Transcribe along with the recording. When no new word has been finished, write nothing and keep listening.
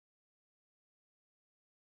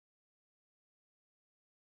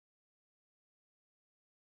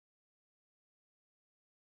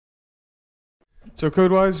So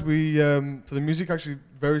code-wise, we for the music, actually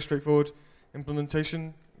very straightforward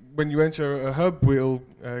implementation. When you enter a hub, we'll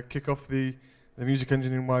kick off the music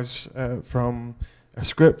engine in Wwise from a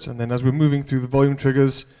script, and then as we're moving through the volume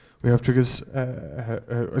triggers, we have triggers,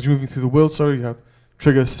 as you're moving through the world, sorry, you have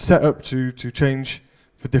triggers set up to change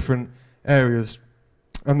for different areas.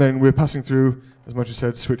 And then we're passing through, as much as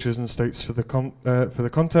said, switches and states for the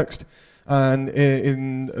context. And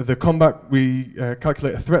in the combat, we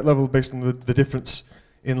calculate a threat level based on the difference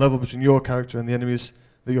in level between your character and the enemies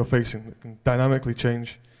that you're facing. That can dynamically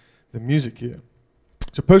change the music here.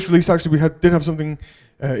 So post-release, actually, we did have something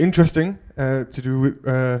interesting to do with,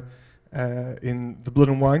 in the Blood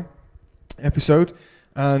and Wine episode.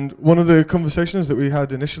 And one of the conversations that we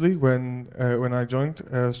had initially when I joined,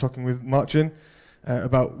 I was talking with Marcin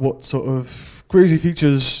about what sort of crazy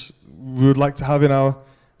features we would like to have in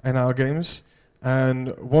our games.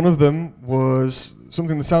 And one of them was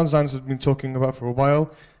something the sound designers have been talking about for a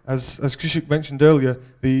while. As Krzysztof mentioned earlier,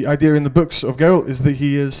 the idea in the books of Geralt is that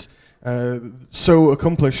he is so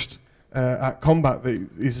accomplished at combat that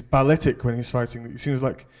he's balletic when he's fighting, that it seems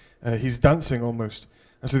like he's dancing almost.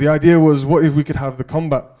 And so the idea was, what if we could have the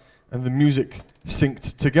combat and the music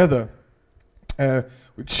synced together,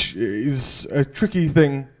 which is a tricky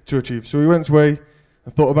thing to achieve. So we went away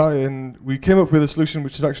and thought about it, and we came up with a solution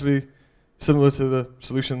which is actually similar to the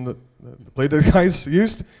solution that the Play-Doh guys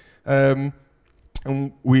used. And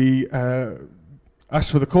we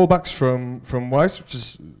asked for the callbacks from Wwise, which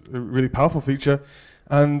is a really powerful feature,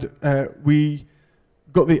 and we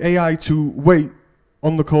got the AI to wait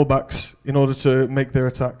on the callbacks in order to make their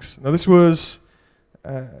attacks. Now this was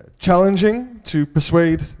challenging to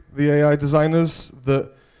persuade the AI designers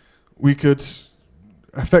that we could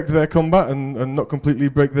affect their combat and not completely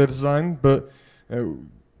break their design, but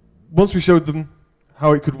once we showed them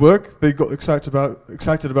how it could work, they got excited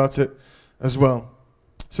about it as well.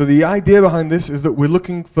 So the idea behind this is that we're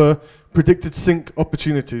looking for predicted sync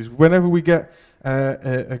opportunities. Whenever we get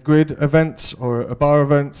a grid event or a bar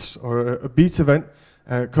event or a beat event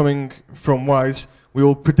coming from Wwise, we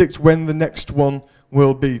will predict when the next one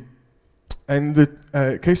will be. In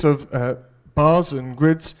the case of bars and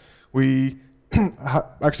grids, we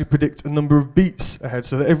actually predict a number of beats ahead,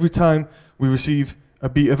 so that every time we receive a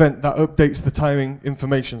beat event, that updates the timing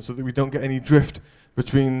information so that we don't get any drift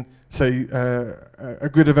between, say, a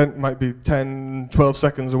grid event might be 10, 12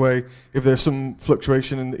 seconds away. If there's some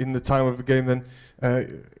fluctuation in the time of the game, then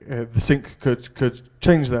the sync could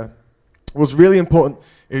change there. What's really important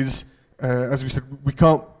is, as we said, we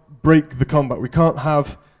can't break the combat. We can't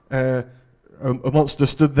have a monster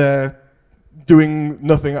stood there doing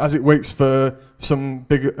nothing as it waits for some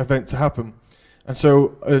big event to happen. And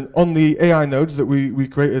so on the AI nodes that we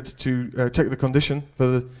created to check the condition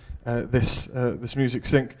for this music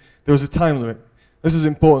sync, there was a time limit. This is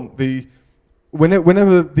important.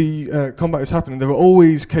 Whenever the combat is happening, there are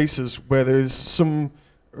always cases where there is some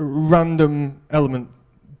random element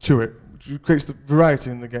to it, which creates the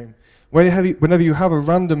variety in the game. Whenever you have a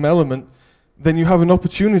random element, then you have an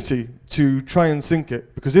opportunity to try and sync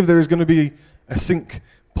it, because if there is going to be a sync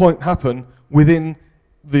point happen within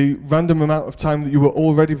the random amount of time that you were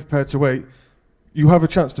already prepared to wait, you have a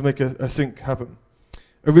chance to make a sync happen.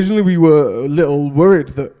 Originally, we were a little worried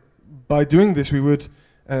that by doing this, we would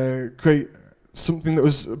create something that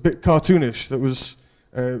was a bit cartoonish, that was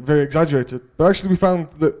very exaggerated. But actually, we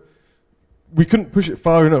found that we couldn't push it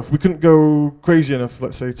far enough. We couldn't go crazy enough,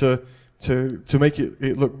 let's say, to make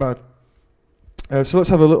it look bad. So let's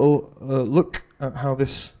have a little look at how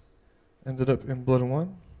this ended up in Blood and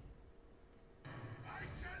Wine.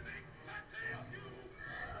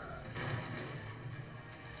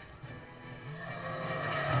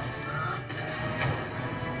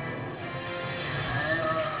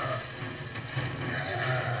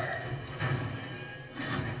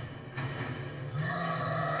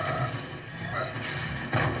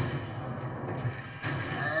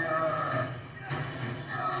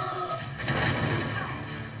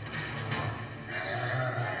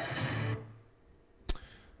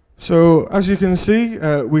 So as you can see,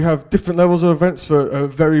 we have different levels of events for a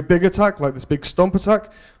very big attack, like this big stomp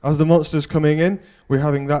attack. As the monster's coming in, we're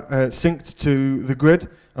having that synced to the grid.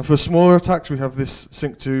 And for smaller attacks, we have this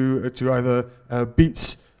synced to either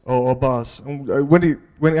beats or bars. And when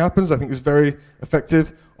it happens, I think it's very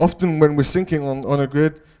effective. Often when we're syncing on a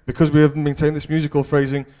grid, because we have maintained this musical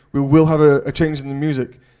phrasing, we will have a change in the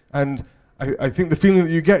music. And I think the feeling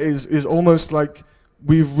that you get is almost like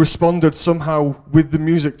we've responded somehow with the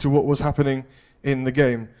music to what was happening in the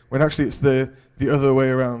game, when actually it's the other way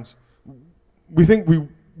around. We think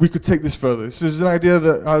we could take this further. This is an idea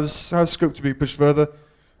that has scope to be pushed further.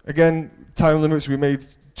 Again, time limits. We made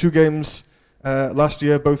 2 games last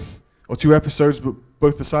year, or 2 episodes, but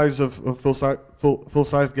both the size of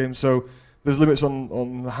full-sized games. So there's limits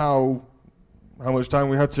on how much time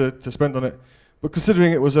we had to spend on it. But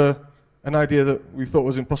considering it was an idea that we thought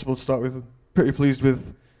was impossible to start with, I'm pretty pleased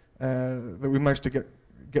with that we managed to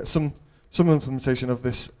get some implementation of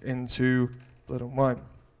this into Blood and Wine.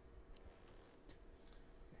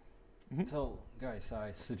 So, guys,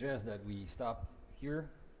 I suggest that we stop here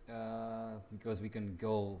because we can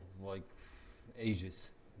go like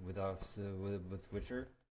ages with us with Witcher.